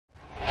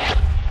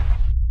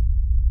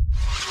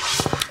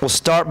We'll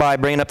start by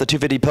bringing up the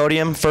 250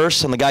 podium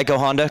first on the Geico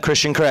Honda,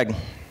 Christian Craig.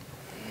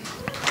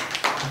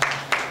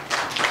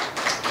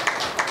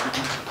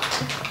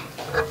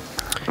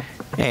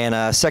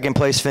 And second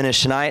place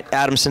finish tonight,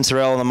 Adam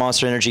Cianciarulo on the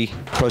Monster Energy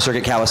Pro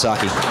Circuit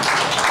Kawasaki.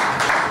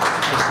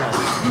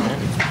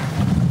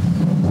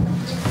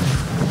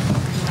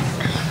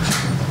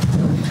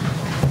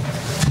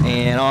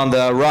 And on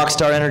the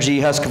Rockstar Energy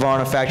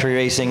Husqvarna Factory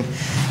Racing,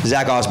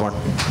 Zach Osborne.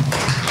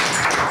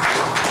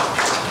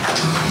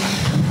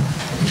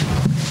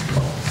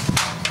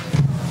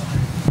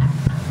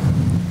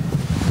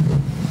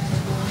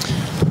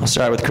 I'll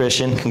start with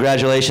Christian.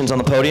 Congratulations on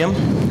the podium.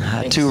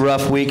 2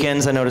 rough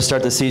weekends, I know, to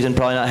start the season.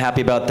 Probably not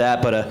happy about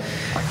that, but a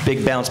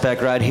big bounce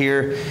back ride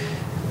here.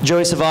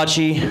 Joey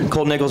Savacci,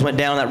 Colt Nichols went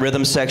down that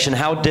rhythm section.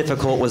 How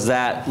difficult was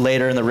that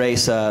later in the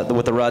race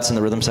with the ruts in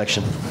the rhythm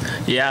section?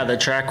 Yeah, the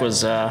track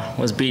was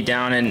beat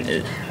down, and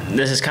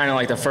this is kind of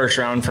like the first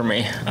round for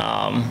me.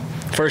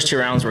 First 2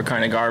 rounds were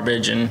kind of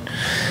garbage, and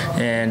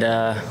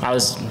I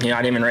was, I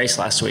didn't even race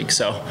last week,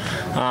 so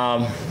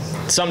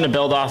something to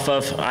build off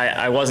of.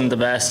 I wasn't the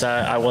best.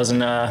 I wasn't.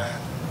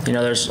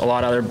 There's a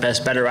lot of other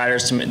better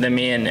riders than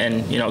me,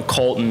 and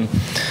Colt and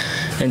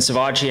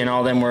Savacci and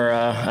all them were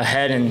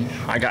ahead, and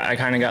I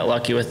kind of got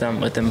lucky with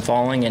them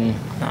falling, and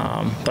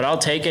but I'll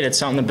take it. It's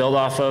something to build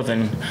off of,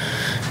 and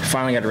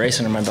finally got a race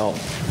under my belt.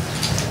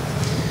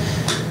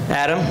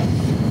 Adam,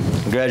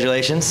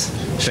 congratulations.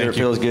 Sure, it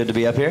feels good to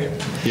be up here.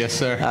 Yes,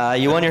 sir.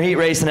 You won your heat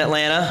race in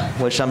Atlanta,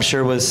 which I'm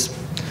sure was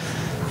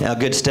a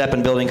good step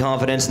in building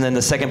confidence, and then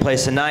the second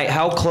place tonight.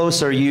 How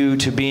close are you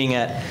to being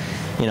at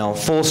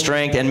full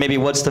strength, and maybe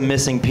what's the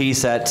missing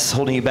piece that's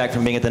holding you back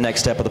from being at the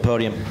next step of the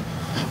podium?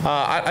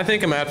 I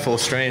think I'm at full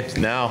strength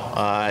now.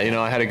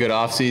 I had a good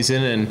off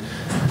season,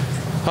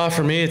 and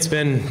for me, it's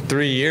been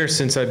 3 years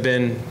since I've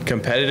been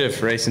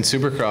competitive racing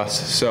Supercross.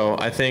 So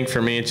I think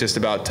for me, it's just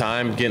about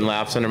time, getting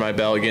laps under my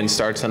belt, getting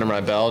starts under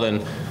my belt,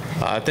 and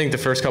I think the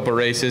first couple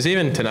races,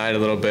 even tonight a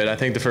little bit, I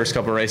think the first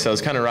couple races I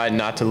was kind of riding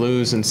not to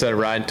lose instead of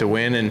riding to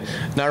win, and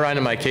not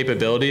riding my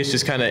capabilities,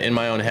 just kind of in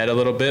my own head a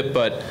little bit.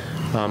 But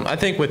I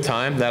think with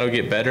time that'll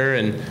get better,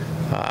 and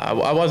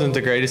I wasn't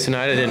the greatest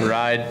tonight. I didn't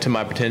ride to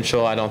my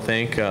potential, I don't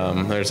think.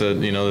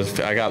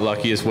 I got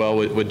lucky as well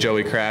with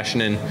Joey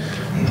crashing, and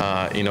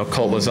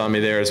Colt was on me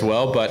there as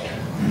well. But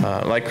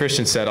like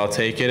Christian said, I'll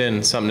take it,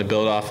 and something to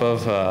build off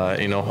of.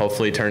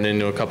 Hopefully turn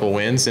into a couple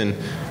wins and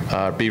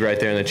be right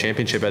there in the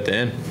championship at the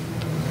end.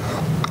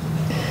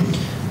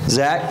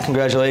 Zach,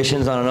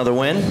 congratulations on another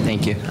win.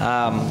 Thank you.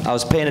 I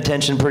was paying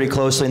attention pretty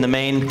closely in the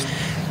main.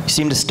 You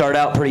seemed to start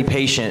out pretty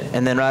patient,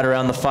 and then right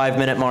around the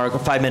 5-minute mark,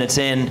 5 minutes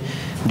in,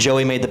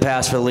 Joey made the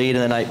pass for the lead,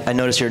 and then I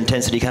noticed your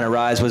intensity kind of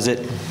rise. Did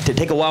it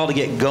take a while to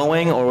get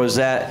going, or was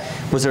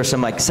there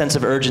some sense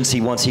of urgency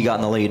once he got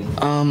in the lead?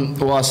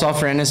 Well, I saw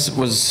Ferrandis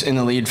was in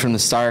the lead from the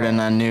start,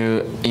 and I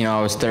knew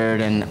I was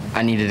third, and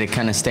I needed to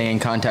kind of stay in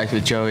contact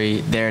with Joey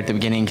there at the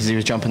beginning because he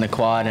was jumping the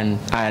quad, and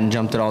I hadn't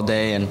jumped it all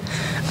day, and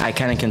I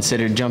kind of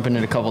considered jumping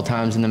it a couple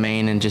times in the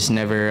main and just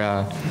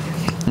never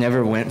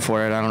went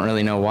for it. I don't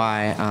really know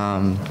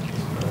why.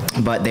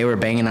 But they were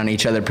banging on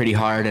each other pretty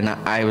hard, and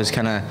I was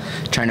kind of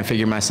trying to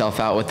figure myself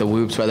out with the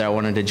whoops, whether I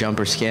wanted to jump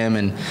or skim,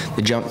 and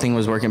the jump thing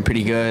was working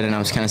pretty good, and I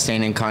was kind of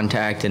staying in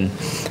contact, and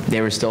they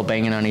were still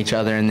banging on each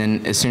other. And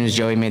then as soon as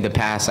Joey made the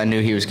pass, I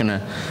knew he was going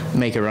to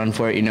make a run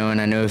for it,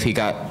 and I knew if he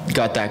got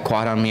that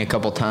quad on me a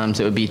couple times,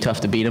 it would be tough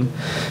to beat him.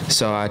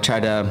 So I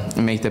tried to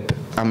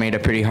I made a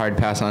pretty hard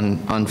pass on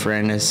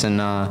Ferrandis,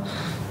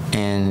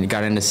 and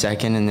got into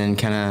second, and then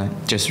kind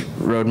of just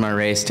rode my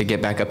race to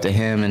get back up to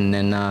him, and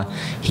then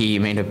he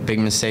made a big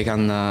mistake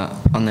on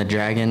the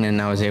Dragon,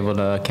 and I was able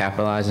to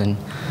capitalize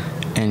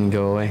and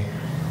go away.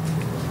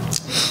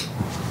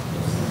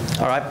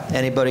 All right,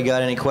 anybody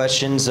got any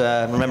questions?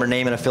 Remember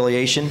name and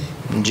affiliation.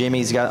 And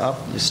Jimmy's got,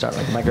 just start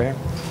right the mic right here.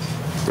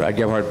 Brad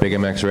Gebhardt, Big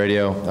MX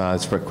Radio.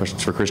 It's for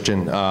questions for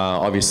Christian.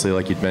 Obviously,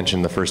 like you'd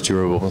mentioned, the first 2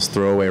 were almost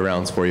throwaway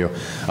rounds for you.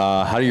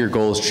 How do your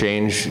goals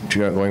change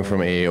going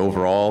from a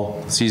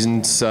overall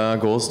season's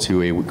goals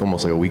to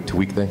almost like a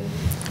week-to-week thing?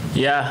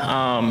 Yeah,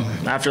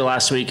 after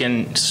last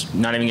weekend,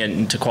 not even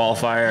getting to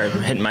qualify or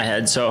hitting my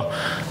head. So,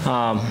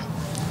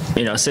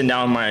 sitting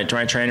down with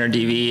my trainer,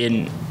 DV,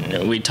 and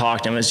we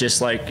talked, and it was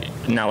just like,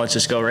 now let's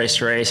just go race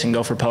to race and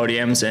go for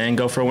podiums and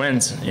go for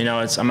wins.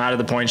 I'm out of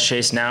the points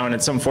chase now, and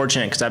it's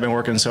unfortunate because I've been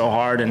working so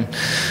hard, and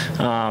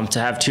to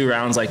have 2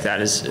 rounds like that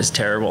is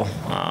terrible.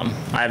 I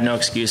have no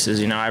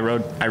excuses. I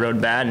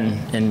rode bad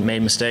and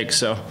made mistakes.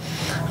 So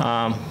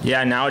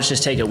yeah, now it's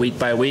just take it week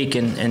by week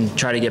and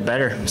try to get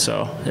better.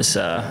 So it's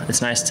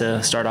nice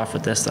to start off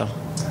with this though.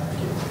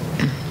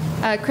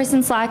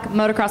 Kristen Slack,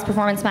 Motocross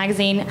Performance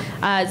Magazine.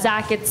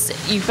 Zach,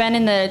 you've been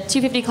in the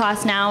 250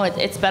 class now.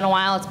 It's been a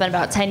while. It's been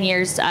about 10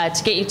 years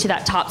to get you to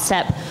that top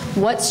step.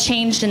 What's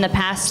changed in the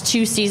past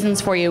 2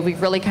 seasons for you?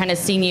 We've really kind of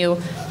seen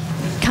you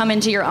come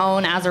into your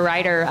own as a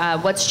rider.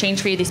 What's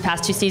changed for you these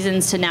past 2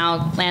 seasons to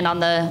now land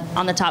on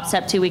the top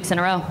step 2 weeks in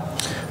a row?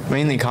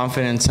 Mainly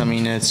confidence. I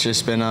mean, it's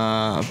just been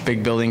a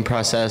big building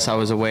process. I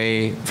was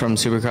away from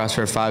Supercross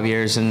for 5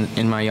 years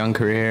in my young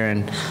career,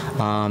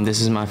 and this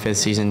is my 5th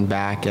season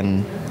back,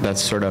 and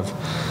that's sort of,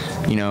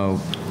 you know,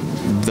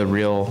 the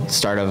real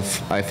start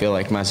of, I feel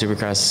like, my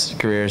Supercross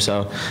career.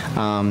 So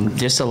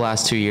just the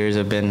last 2 years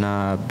have been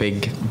a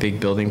big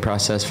building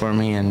process for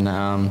me, and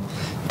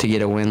to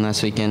get a win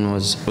last weekend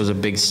was a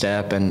big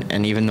step,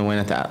 and even the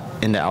win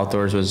in the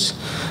outdoors was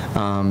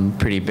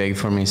pretty big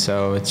for me.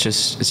 So it's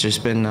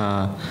just been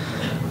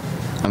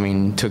I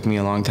mean, took me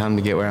a long time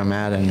to get where I'm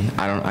at, and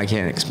I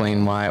can't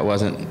explain why it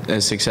wasn't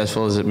as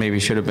successful as it maybe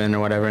should have been or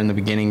whatever in the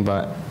beginning,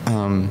 but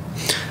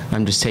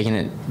I'm just taking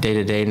it day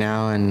to day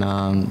now, and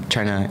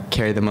trying to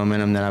carry the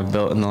momentum that I've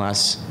built in the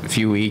last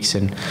few weeks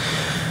and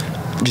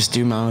just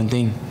do my own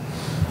thing.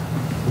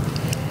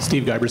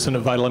 Steve Giberson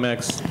of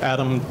VitalMX.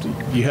 Adam,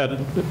 you had,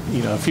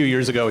 a few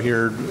years ago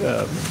here,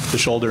 the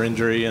shoulder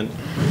injury, and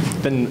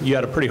then you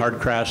had a pretty hard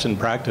crash in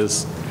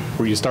practice.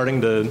 Were you starting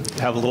to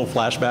have a little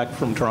flashback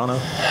from Toronto?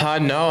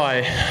 No,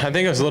 I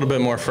think I was a little bit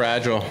more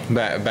fragile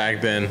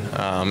back then.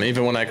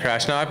 Even when I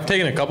crashed. Now, I've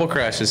taken a couple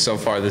crashes so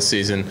far this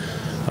season.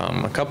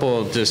 A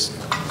couple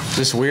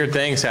just weird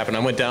things happened.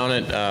 I went down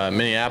at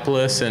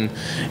Minneapolis and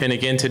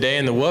again today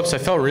in the whoops. I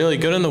felt really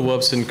good in the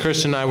whoops, and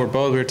Christian and I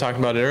we were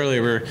talking about it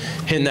earlier. We were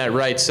hitting that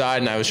right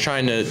side, and I was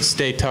trying to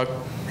stay tucked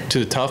to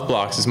the tough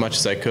blocks as much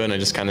as I could, and I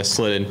just kind of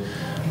slid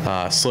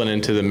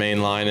into the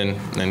main line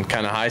and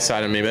kind of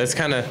high-sided me. But that's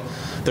kind of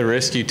the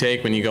risk you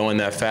take when you go in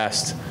that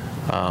fast.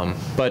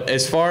 But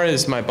as far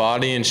as my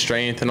body and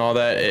strength and all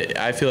that,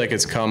 I feel like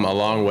it's come a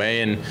long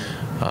way. And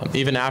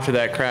even after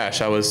that crash,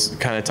 I was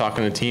kind of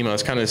talking to the team. I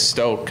was kind of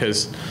stoked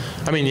because,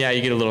 I mean, yeah,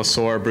 you get a little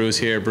sore, bruise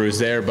here, bruise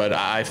there, but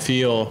I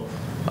feel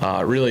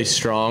really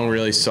strong,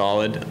 really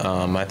solid.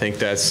 I think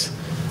that's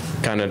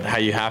kind of how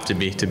you have to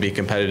be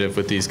competitive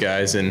with these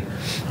guys. And,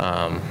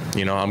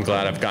 I'm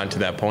glad I've gotten to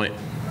that point.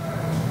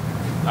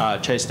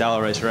 Chase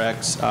Dalla, Racer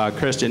X.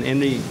 Christian,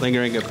 any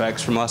lingering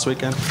effects from last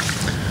weekend?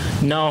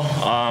 No,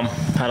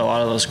 had a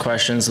lot of those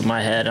questions in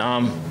my head.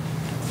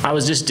 I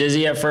was just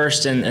dizzy at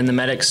first, and the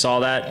medics saw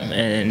that,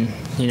 and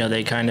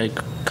they kind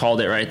of called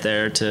it right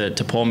there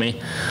to pull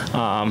me.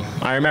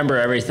 I remember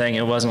everything.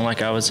 It wasn't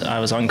like I was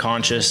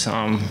unconscious.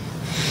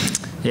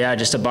 Yeah,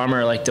 just a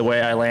bummer, like the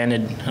way I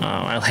landed.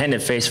 I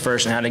landed face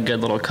first and had a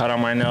good little cut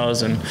on my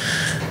nose, and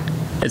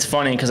it's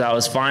funny because I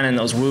was fine in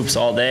those whoops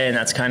all day, and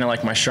that's kind of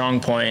like my strong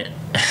point.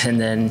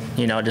 And then,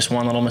 just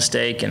one little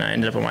mistake, and I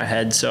ended up on my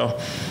head. So,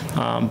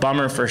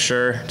 bummer for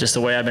sure. Just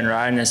the way I've been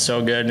riding is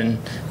so good,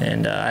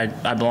 and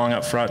I belong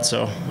up front.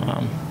 So,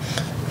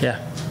 yeah.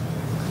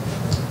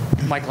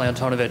 Michael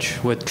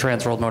Antonovich with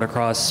Trans World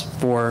Motocross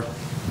for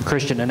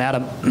Christian and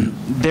Adam.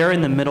 They're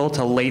in the middle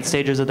to late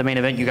stages of the main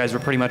event. You guys were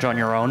pretty much on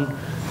your own.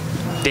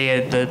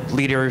 The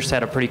leaders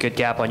had a pretty good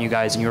gap on you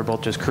guys, and you were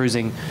both just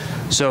cruising.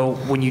 So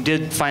when you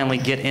did finally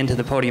get into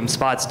the podium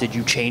spots, did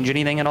you change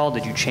anything at all?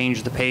 Did you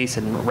change the pace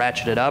and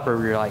ratchet it up, or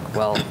were you like,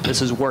 well, this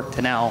has worked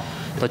to now,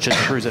 let's just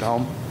cruise it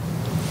home?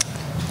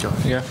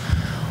 Yeah.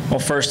 Well,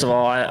 first of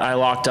all, I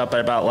locked up at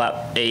about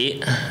lap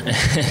 8,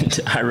 and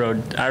I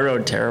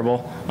rode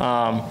terrible.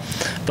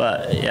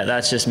 But yeah,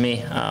 that's just me.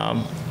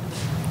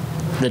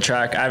 The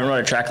track, I haven't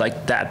rode a track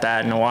like that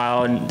bad in a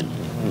while,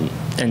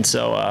 and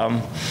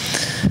so.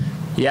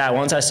 Yeah,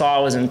 once I saw I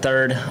was in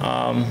third,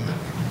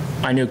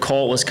 I knew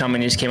Colt was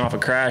coming. He just came off a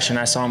crash, and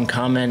I saw him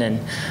coming, and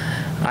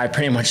I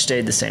pretty much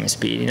stayed the same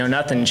speed.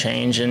 Nothing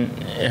changed, and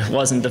it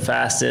wasn't the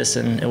fastest,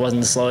 and it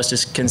wasn't the slowest,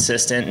 just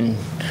consistent, and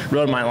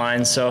rode my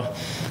line. So,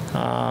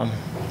 rode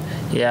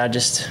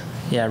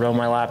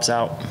my laps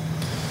out.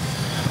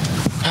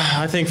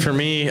 I think for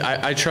me,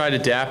 I tried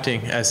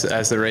adapting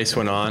as the race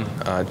went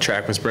on.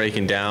 Track was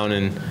breaking down,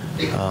 and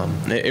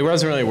it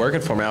wasn't really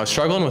working for me. I was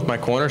struggling with my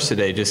corners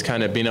today, just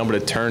kind of being able to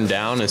turn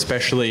down,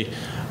 especially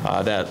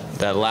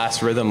that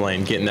last rhythm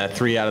lane, getting that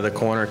 3 out of the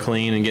corner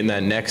clean and getting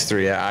that next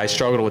 3. I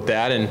struggled with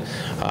that, and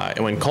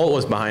when Colt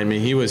was behind me,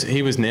 he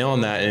was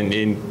nailing that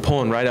and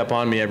pulling right up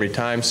on me every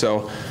time.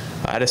 So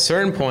at a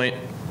certain point,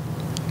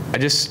 I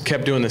just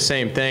kept doing the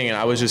same thing, and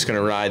I was just going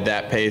to ride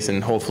that pace,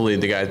 and hopefully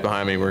the guys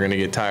behind me were going to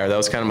get tired. That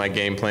was kind of my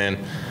game plan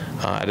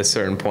at a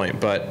certain point.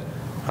 But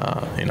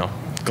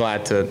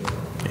glad to,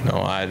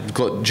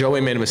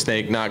 Joey made a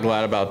mistake. Not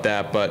glad about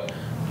that, but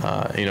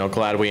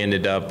glad we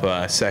ended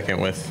up second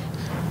with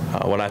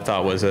what I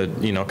thought was a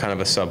kind of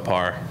a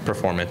subpar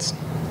performance.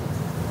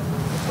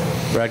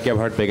 Brad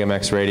Gebhardt, Big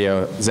MX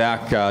Radio.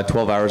 Zach,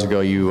 12 hours ago,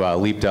 you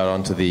leaped out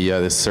onto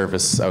the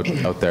surface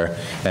out there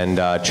and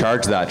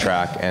charged that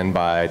track, and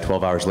by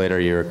 12 hours later,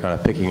 you're kind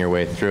of picking your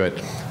way through it.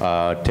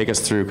 Take us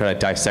through kind of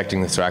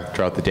dissecting the track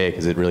throughout the day,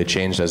 because it really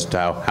changed as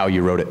to how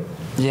you rode it.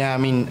 Yeah, I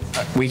mean,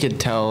 we could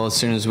tell as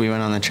soon as we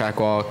went on the track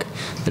walk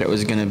that it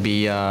was going to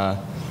be,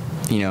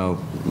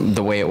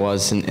 the way it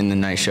was in the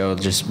night show,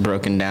 just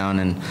broken down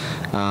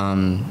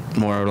and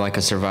more like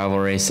a survival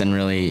race than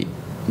really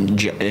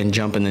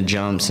jumping the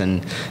jumps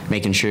and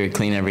making sure you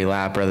clean every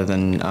lap rather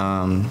than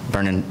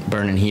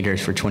burning heaters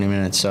for 20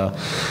 minutes. So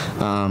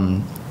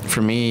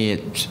for me,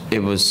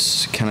 it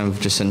was kind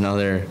of just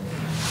another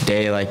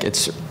day, like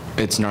it's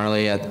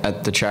gnarly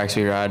at the tracks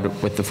we ride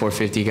with the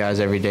 450 guys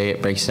every day.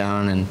 It breaks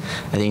down, and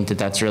I think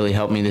that's really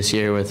helped me this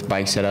year with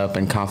bike setup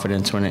and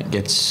confidence when it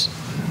gets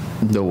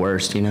the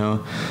worst, in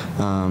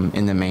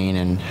the main.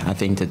 And I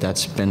think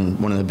that's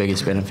been one of the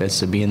biggest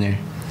benefits of being there.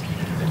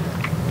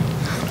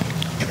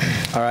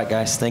 All right,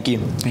 guys. Thank you.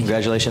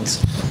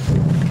 Congratulations.